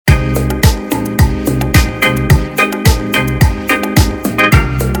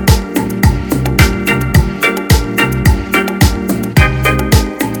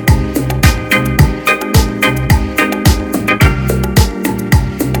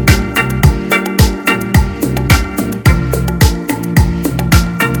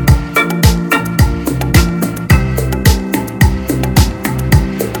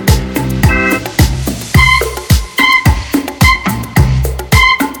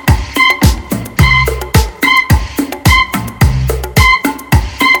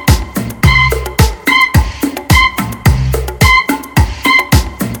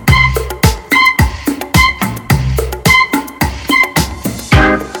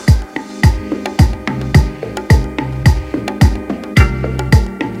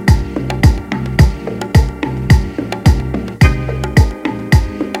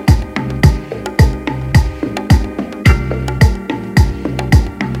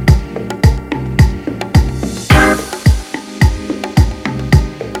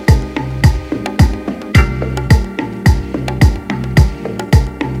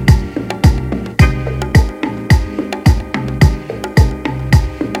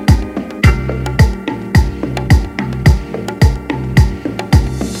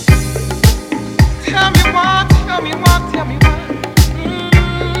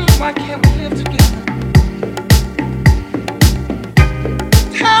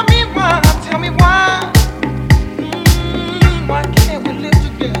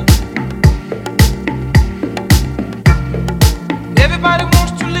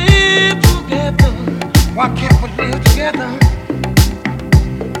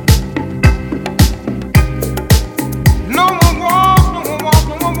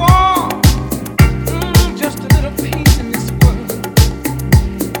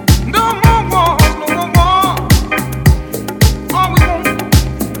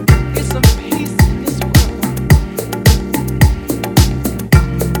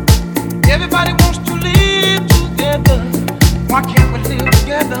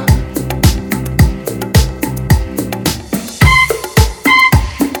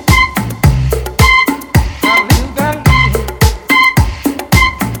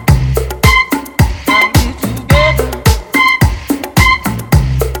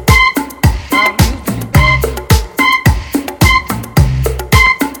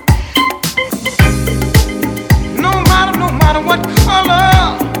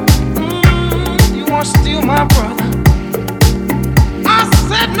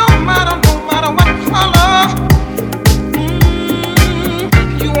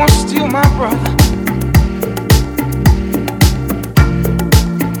wants to steal my brother.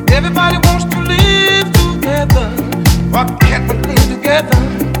 Everybody wants to live together. Why can't we live together?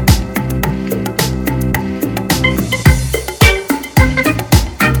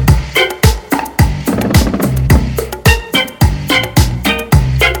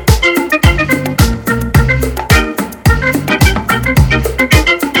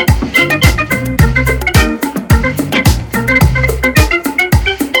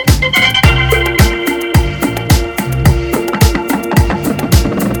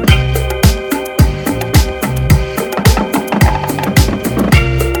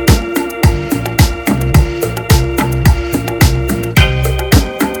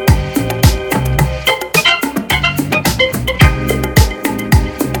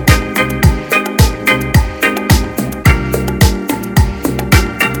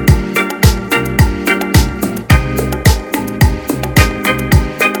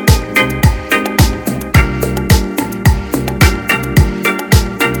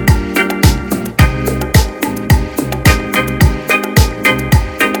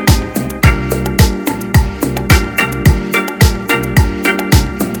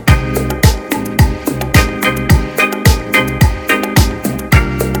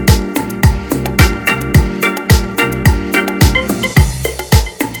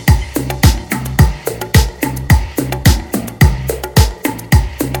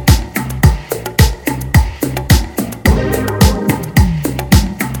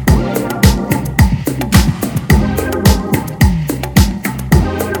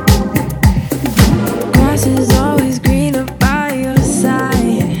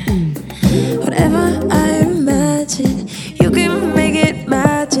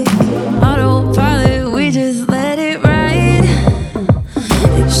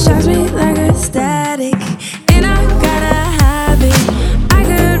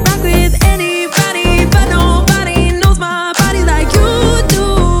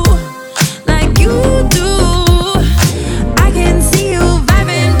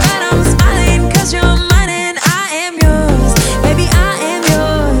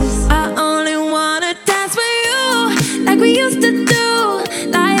 Like we used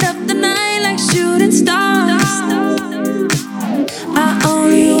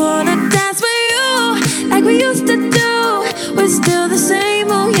to do.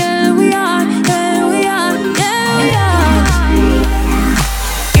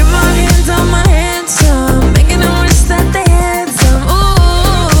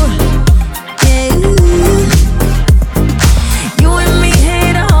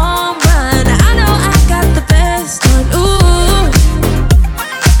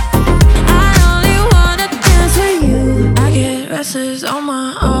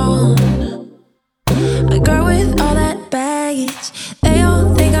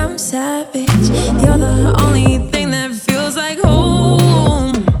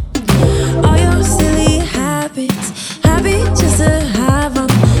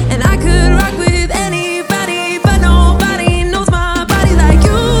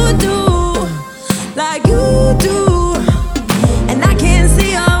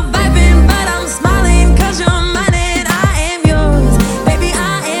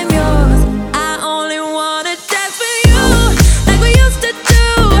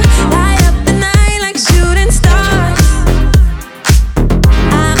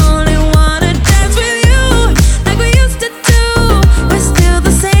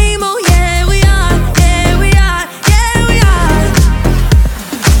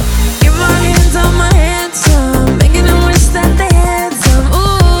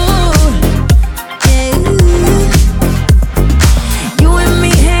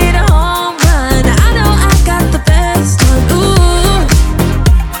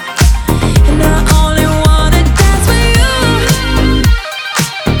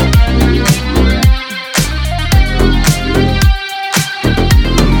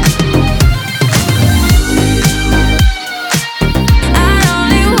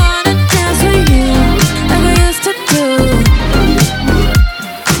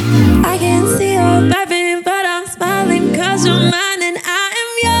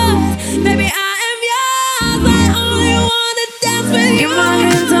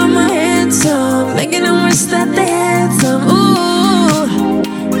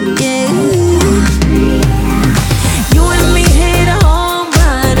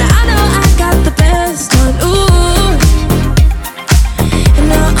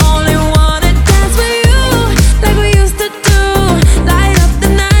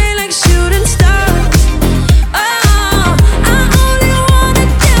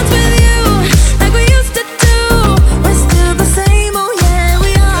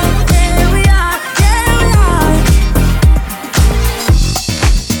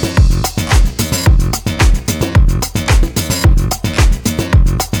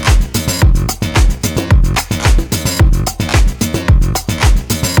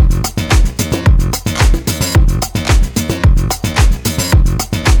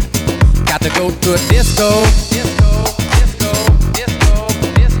 to a disco.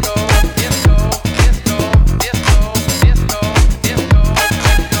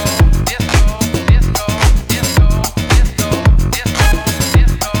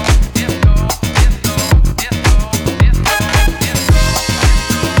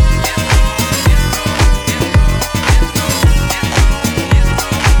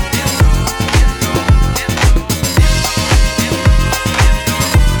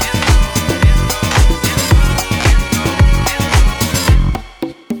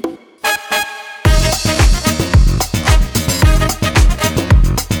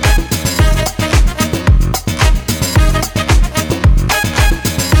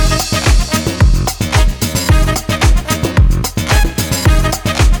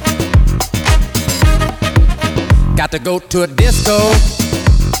 Got to go to a disco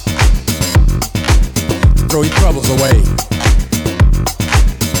to throw your troubles away.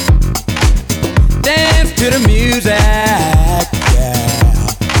 Dance to the music, yeah,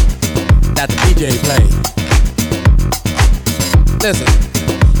 that the DJ play. Listen,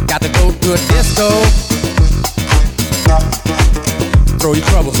 got to go to a disco to throw your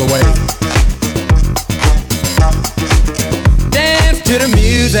troubles away. Dance to the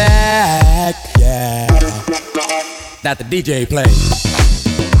music, yeah, that the DJ plays.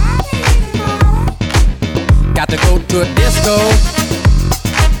 Got to go to a disco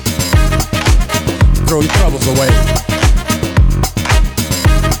to throw your troubles away.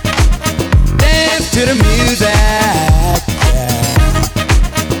 Dance to the music, yeah,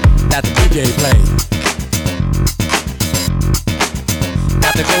 that the DJ plays.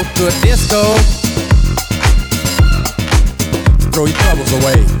 Got to go to a disco to throw your troubles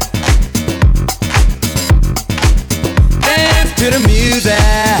away. To the music,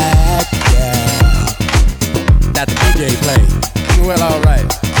 yeah, that the DJ play. Well, alright.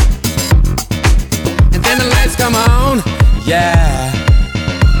 And then the lights come on, yeah,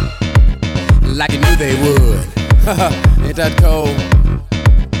 like you knew they would. Ain't that cold?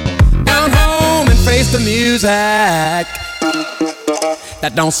 Down home and face the music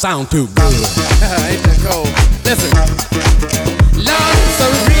that don't sound too good. Ain't that cold? Listen, Lord, it's a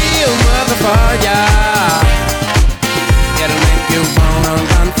real motherfucker. It'll make you wanna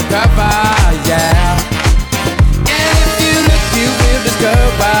run for cover, yeah. And if you look, you will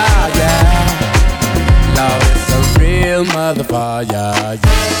discover, yeah. Lord, it's a real motherfucker, yeah.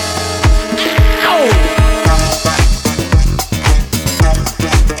 Ow!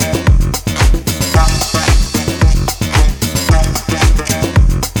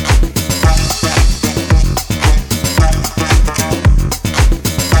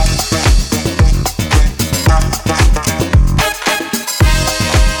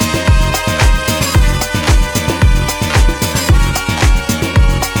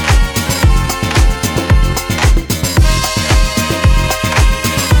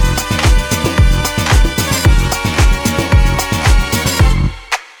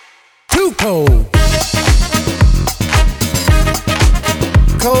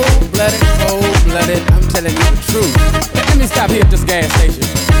 Cold-blooded, I'm telling you the truth. Let me stop here at this gas station.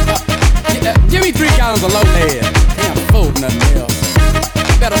 Give me 3 gallons of low lead. Can't afford nothing else.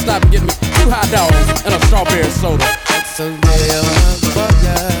 Better stop and get me 2 hot dogs and a strawberry soda. It's a real motherfucker,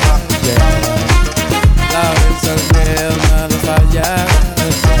 yeah. Lord, it's a real motherfucker, yeah.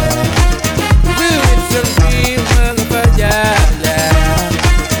 Woo, it's a real motherfucker, yeah.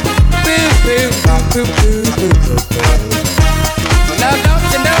 Boo, boo, boo, boo, boo, boo, boo. Now don't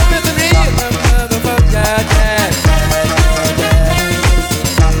you know it's a real motherfucker, yeah.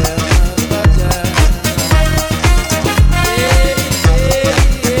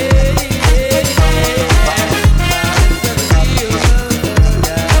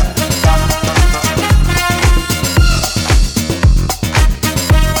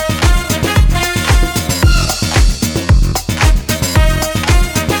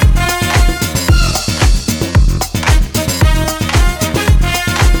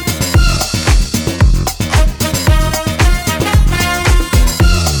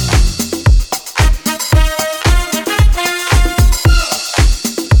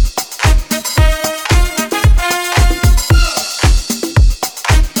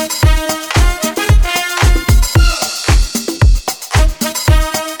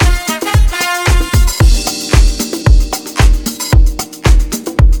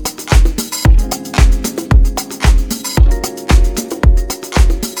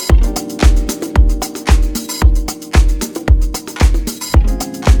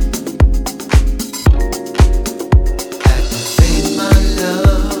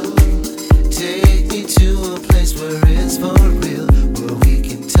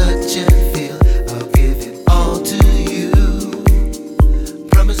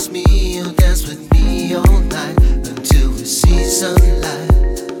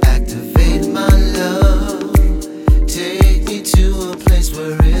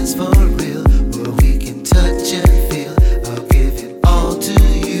 where it's for real, where we can touch and feel. I'll give it all to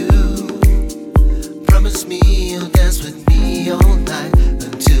you. Promise me you'll dance with me all night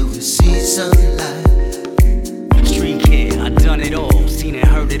until we see sunlight. Street kid, I done it all, seen it,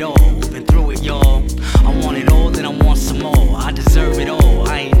 heard it all, been through it, y'all. I want it all, then I want some more. I deserve it all,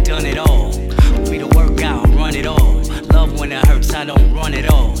 I ain't done it all. Be the workout, run it all. Love when it hurts, I don't run it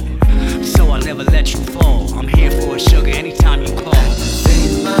all. So I'll never let you fall. I'm here for a sugar anytime you call.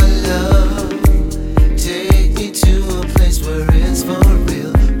 Activate my love, take me to a place where it's for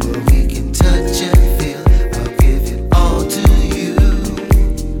real, where we can touch and feel. I'll give it all to you.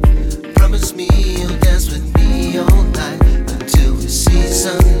 Promise me you'll dance with me all night until we see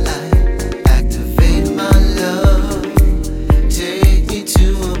sunlight. Activate my love, take me to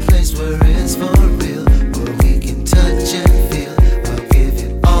a place where it's for real, where we can touch and feel. I'll give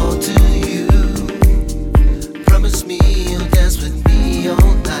it all to you. Promise me you'll dance with me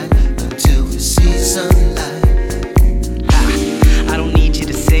all night until we see sunlight. I don't need you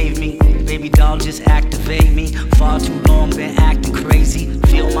to save me, baby doll, just activate me. Far too long been acting crazy.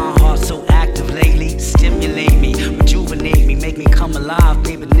 Feel my heart so active lately. Stimulate me, rejuvenate me, make me come alive,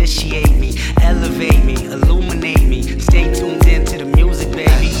 baby, initiate me, elevate me, illuminate me. Stay tuned in to the music,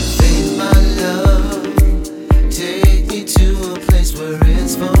 baby. Activate my love, take me to a place where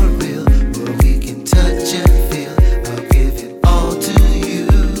it's for real, where we can touch and feel. I'll give it all to you.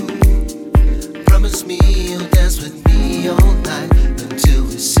 Promise me you'll dance with me all night until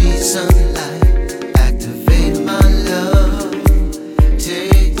we see sunlight. Activate my love,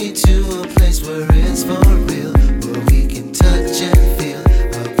 take me to a place where it's for real, where we can touch and feel.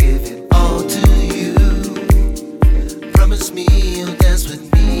 I'll give it all to you. Promise me you'll dance with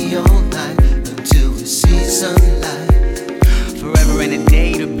me all night until we see sunlight. Forever and a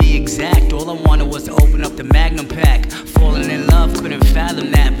day to be exact. All I wanted was to open up the Magnum pack. Falling in love, couldn't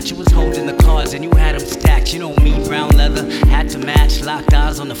fathom that. But you was holding the cards and you had them stacked. You know me, brown leather, had to match. Locked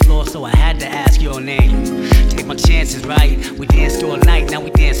eyes on the floor, so I had to ask your name. Take my chances, right? We danced all night, now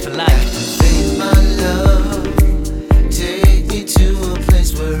we dance for life. Activate my love, take me to a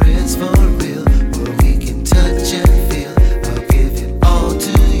place where it's for real, where we can touch and feel. I'll give it all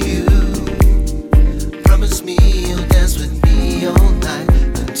to you. Promise me you'll dance with me all night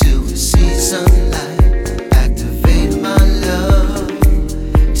until we see sunlight. Activate my love,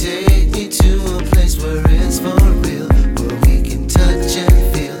 take me to a place where it's for real, where we can touch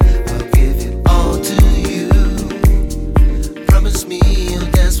and feel. I'll give it all to you. Promise me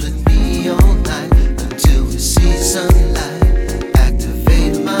you'll dance with me all night until we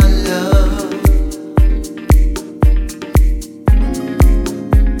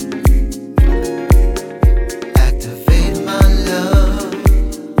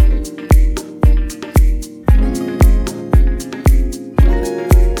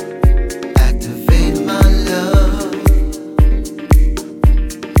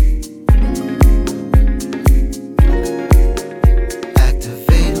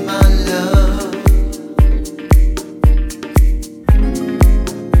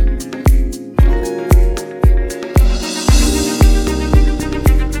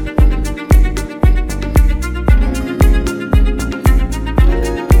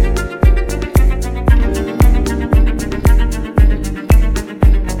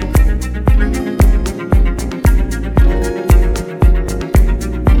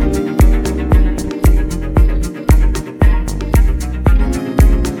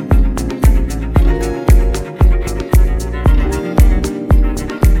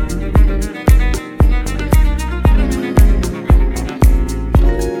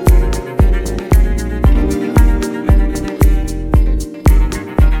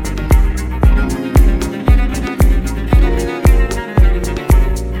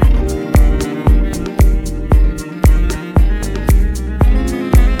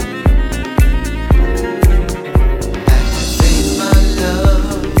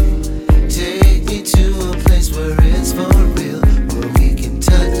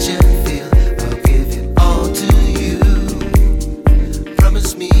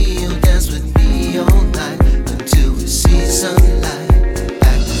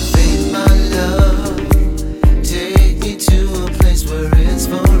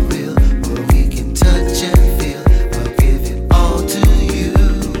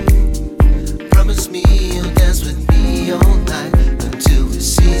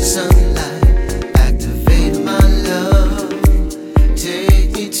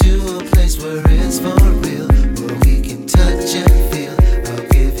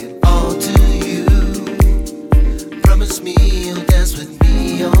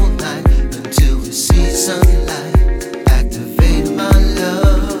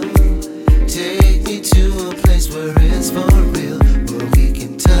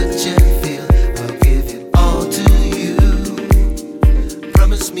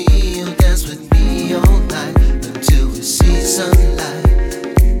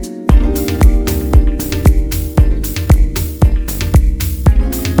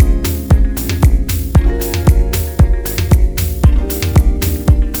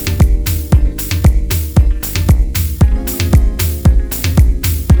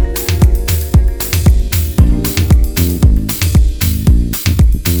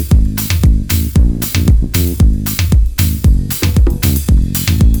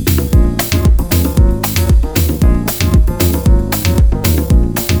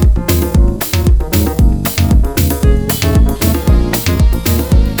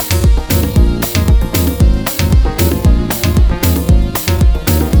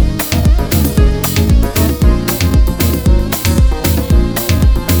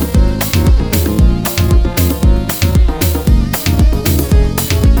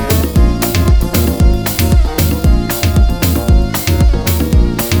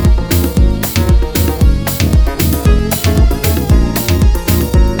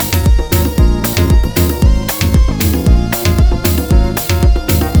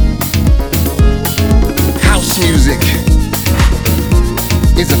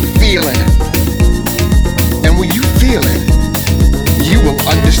feel it. And when you feel it, you will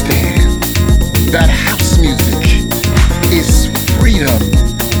understand that house music is freedom.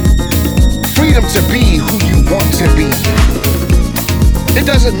 Freedom to be who you want to be. It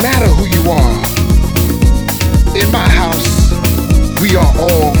doesn't matter who you are. In my house, we are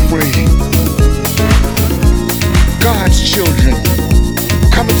all free. God's children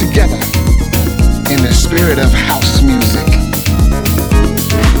coming together in the spirit of house music.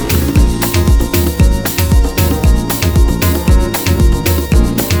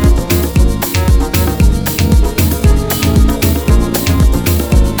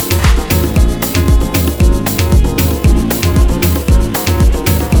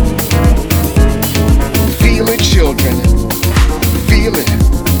 Feel it, children. Feel it.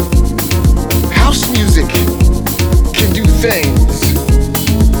 House music can do things.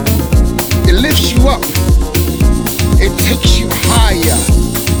 It lifts you up. It takes you higher.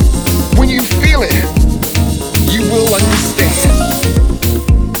 When you feel it, you will understand.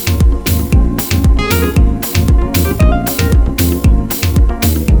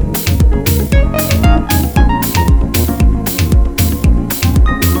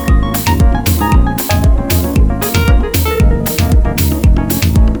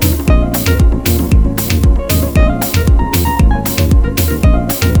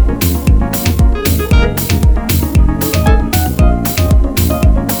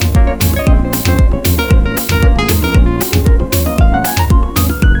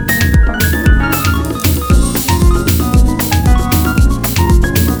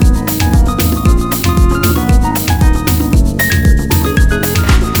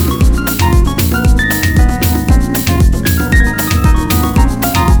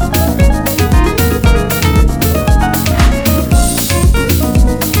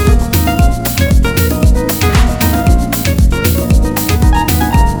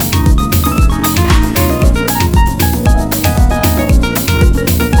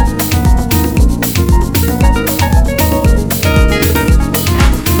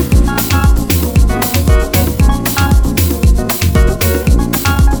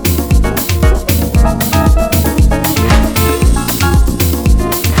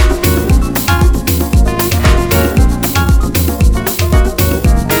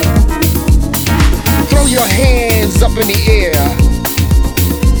 Your hands up in the air.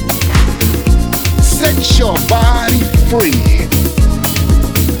 Set your body free.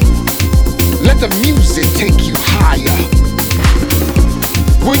 Let the music take you higher.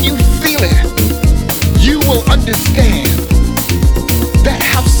 When you feel it, you will understand that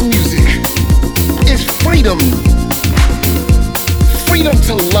house music is freedom. Freedom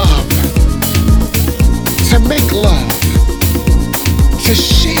to love, to make love, to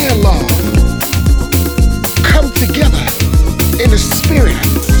share love. Come together in the spirit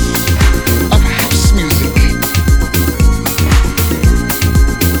of house music.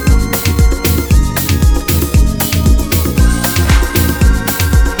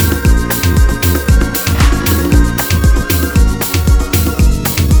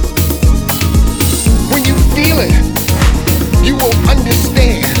 When you feel it, you will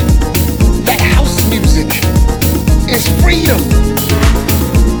understand that house music is freedom.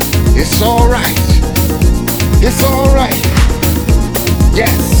 It's all right. It's alright.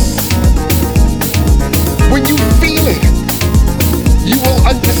 Yes. When you feel it, you will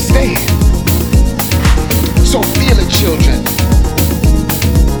understand. So feel it, children.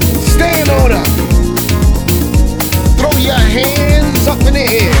 Stand on up. Throw your hands up in the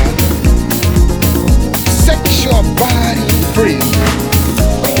air. Set your body free.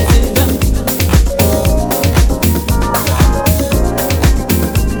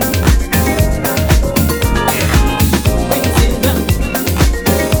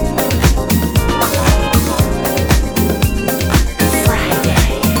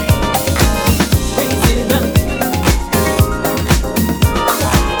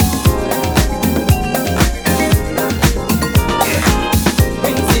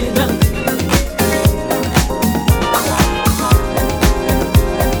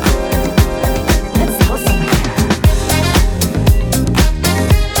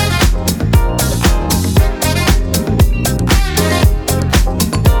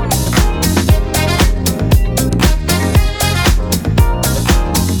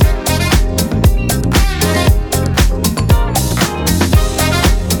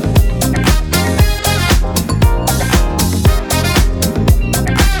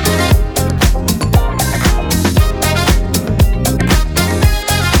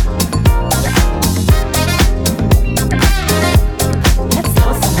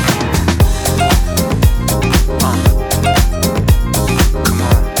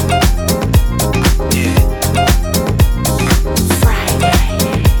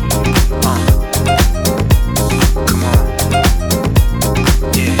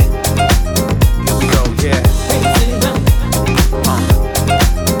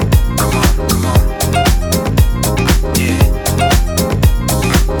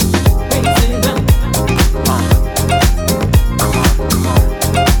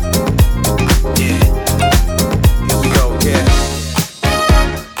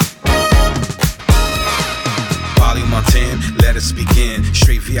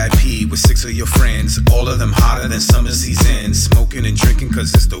 VIP with 6 of your friends, all of them hotter than summer season. Smoking and drinking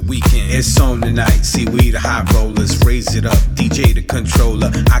cause it's the weekend. It's on tonight, see we the high rollers. Raise it up, DJ the controller.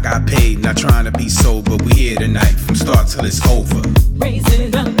 I got paid, not trying to be sober. We here tonight, from start till it's over. Raise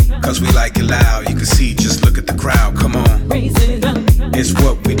it up, cause we like it loud, you can see, just look at the crowd, come on. raise it up, It's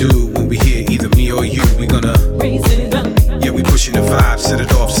what we do when we hear either me or you. We gonna, raise it up, yeah, we pushing the vibe, set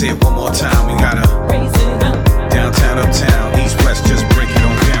it off, say it one more time. We gotta, raise it up. downtown, uptown, east, west, just break it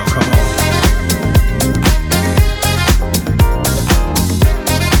on down, come on.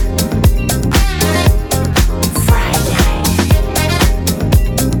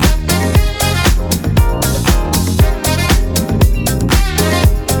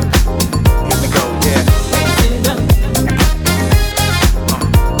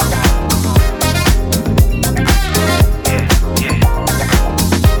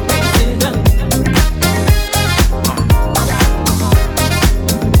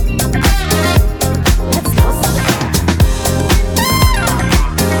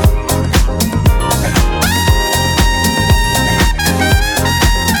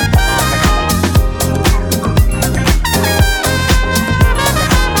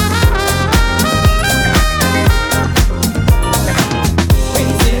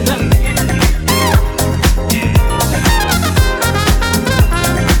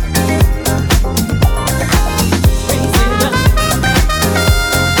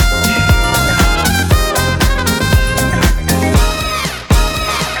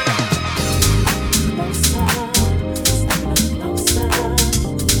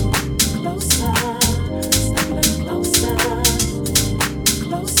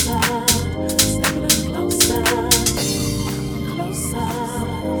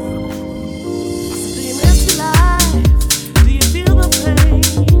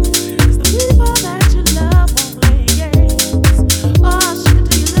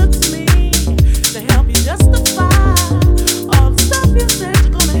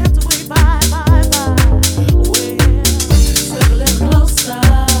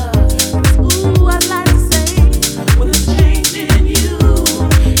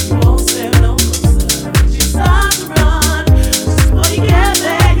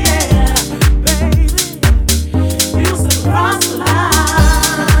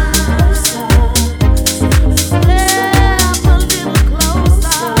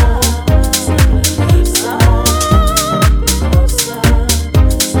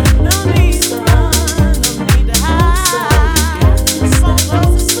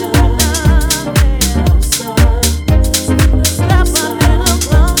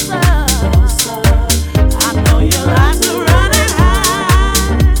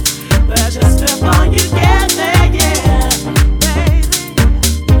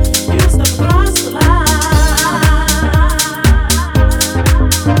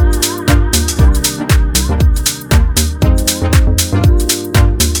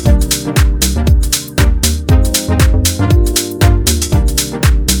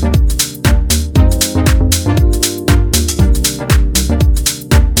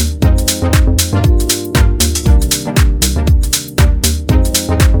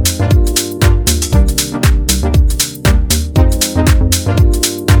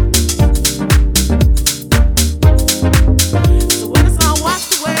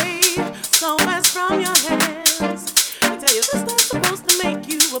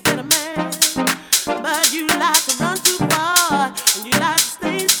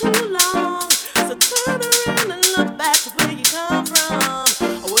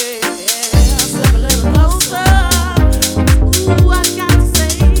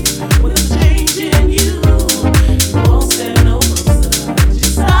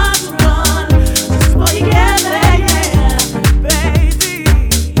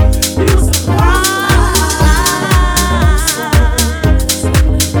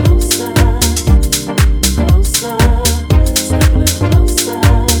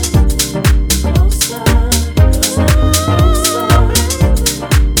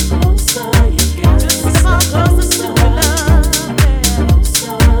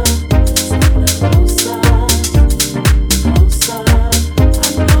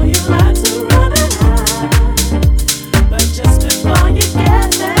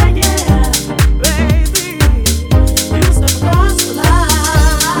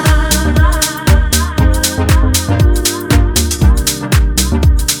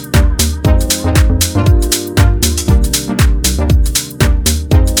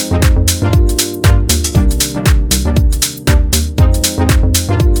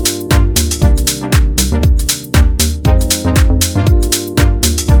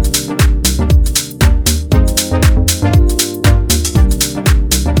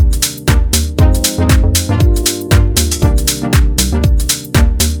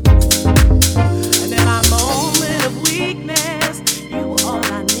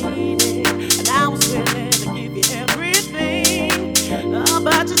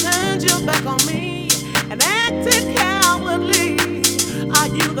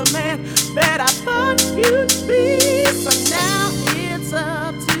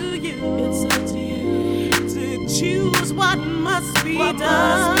 what must be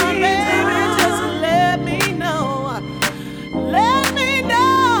done, baby, just let me know. Let me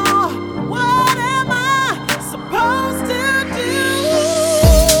know, what am I supposed to do?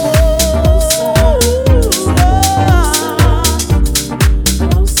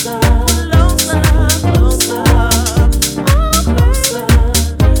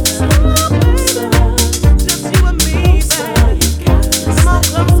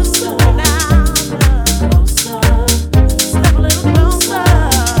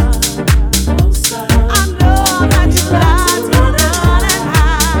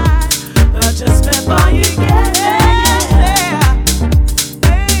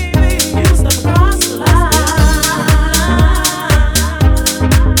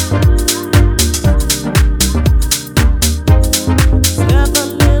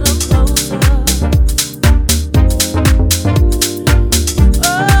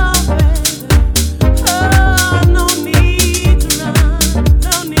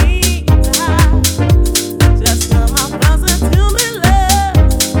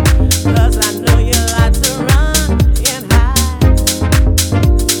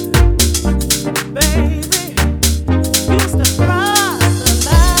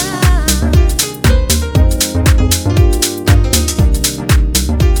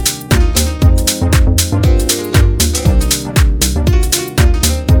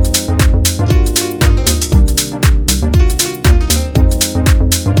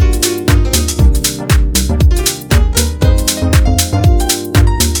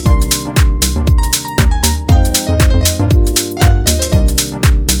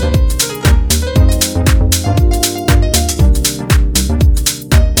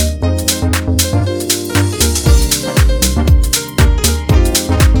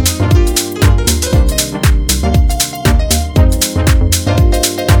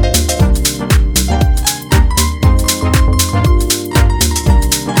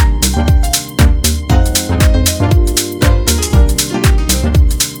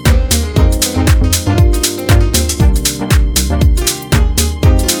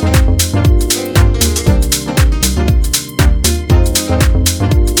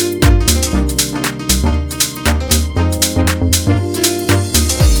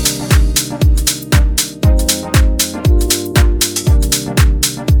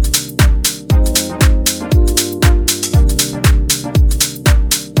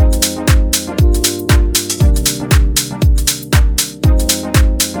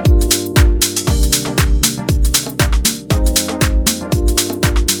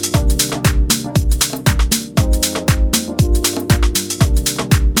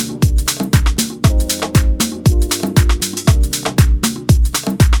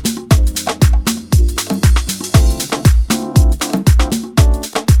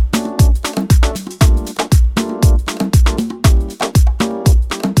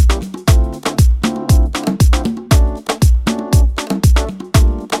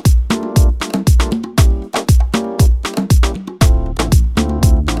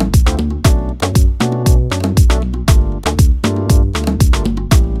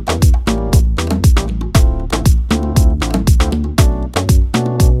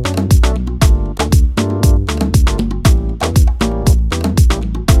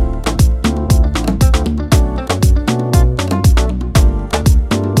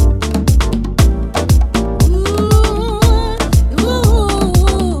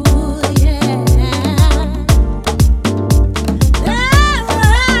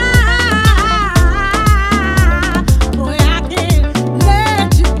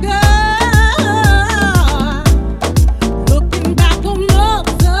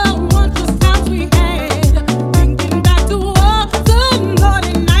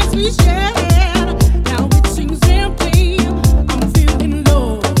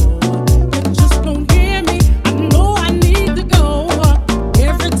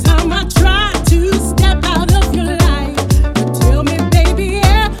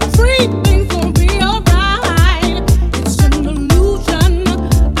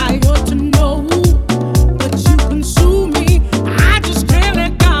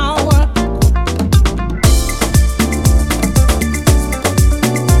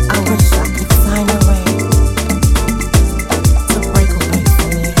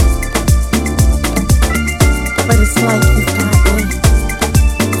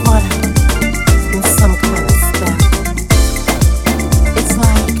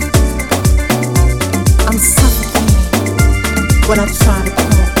 when I try to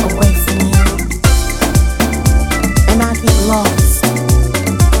pull away from you, and I get lost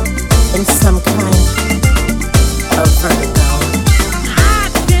in some kind of vertigo.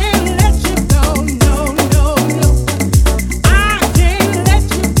 I can't let you go, no, no, no.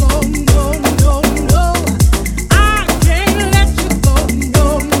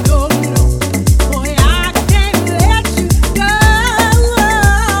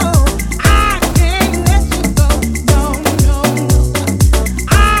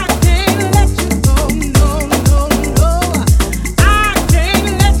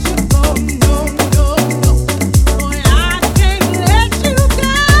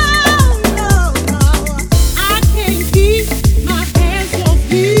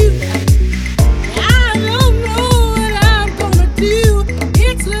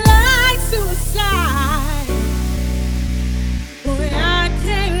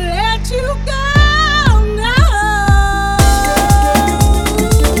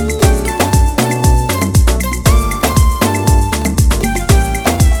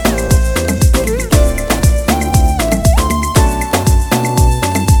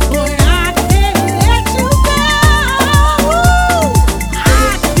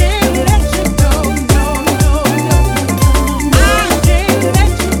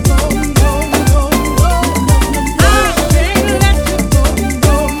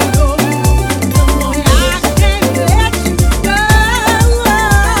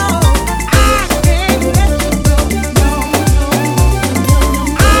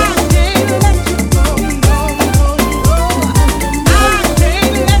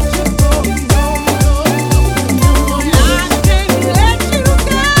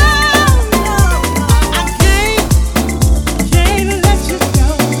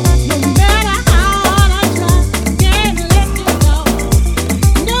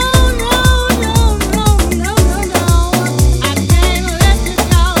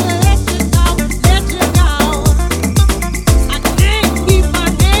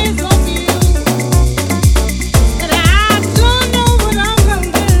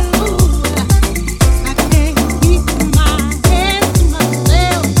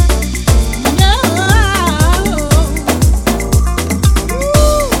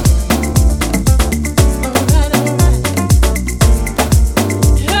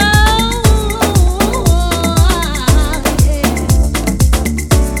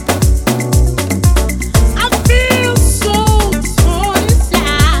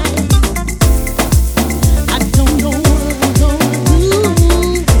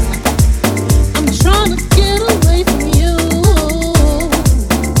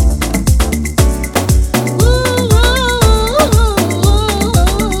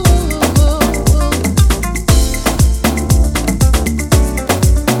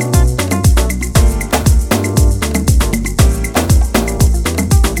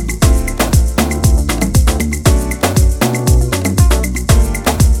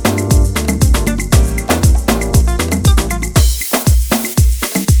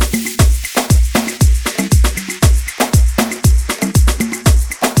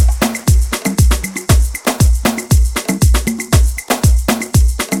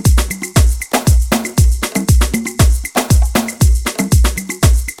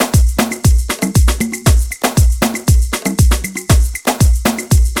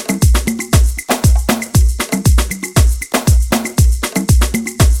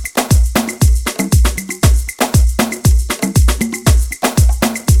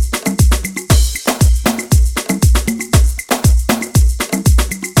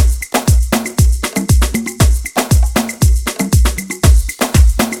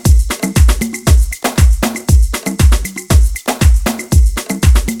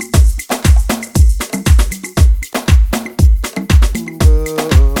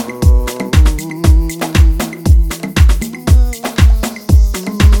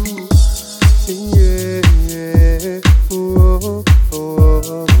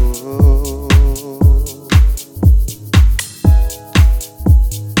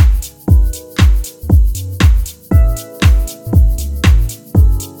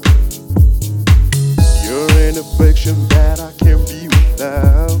 You're an affection that I can't be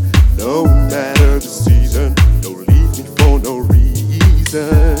without. No matter the season, don't leave me for no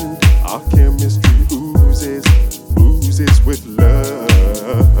reason. Our chemistry oozes with love.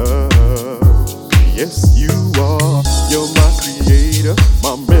 Yes, you are. You're my creator,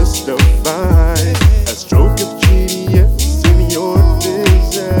 my Mr. Fine. A stroke of genius in your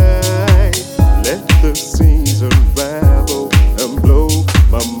design. Let the scenes unravel and blow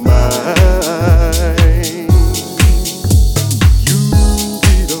my mind. You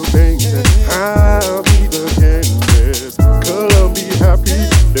be the painter, I'll be the canvas. Color me happy,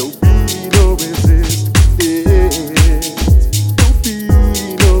 there'll be no resistance. There'll be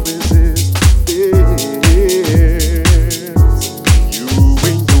no resistance. You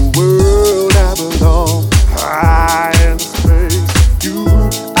in the world I belong, high in space. You,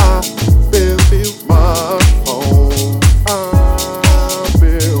 I build my home. I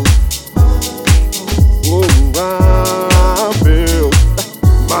build, oh, I build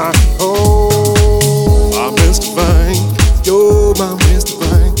my home. My Mr. Fine, you're my Mr.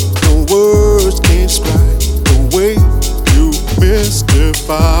 Fine. No words can describe the way you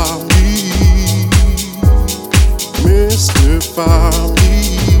mystify me. Mystify me.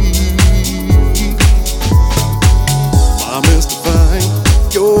 My Mr. Fine,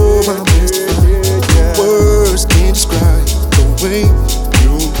 you're my Mr. Fine. Words can't describe the way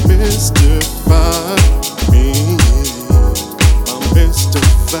you mystify me. My Mr.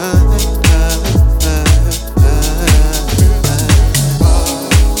 Fine.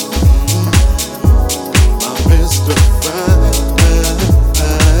 My Mr. Fine. My Mr. Fine.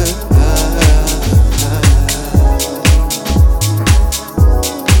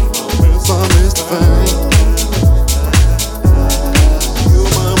 You're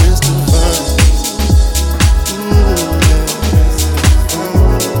my Mr. Fine.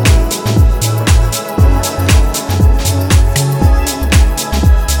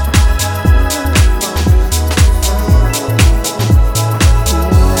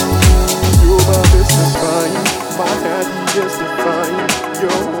 You're my Mr. Fine. My happiness divine.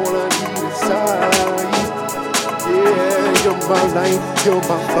 You're all I need inside. Yeah, you're my light, you're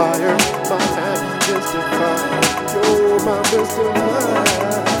my fire, my happiness divine. You're my Mr. Fine.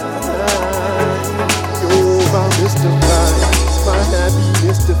 You're my Mr. Fine, my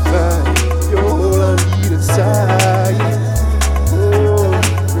happiness divine. You're all I need inside. Oh,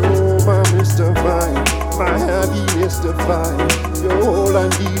 you're my Mr. Fine, my happiness divine. You're all I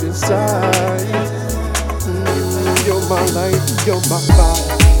need inside. You're my light, you're my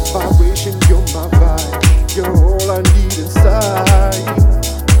fire, vibration, you're my vibe. You're all I need inside.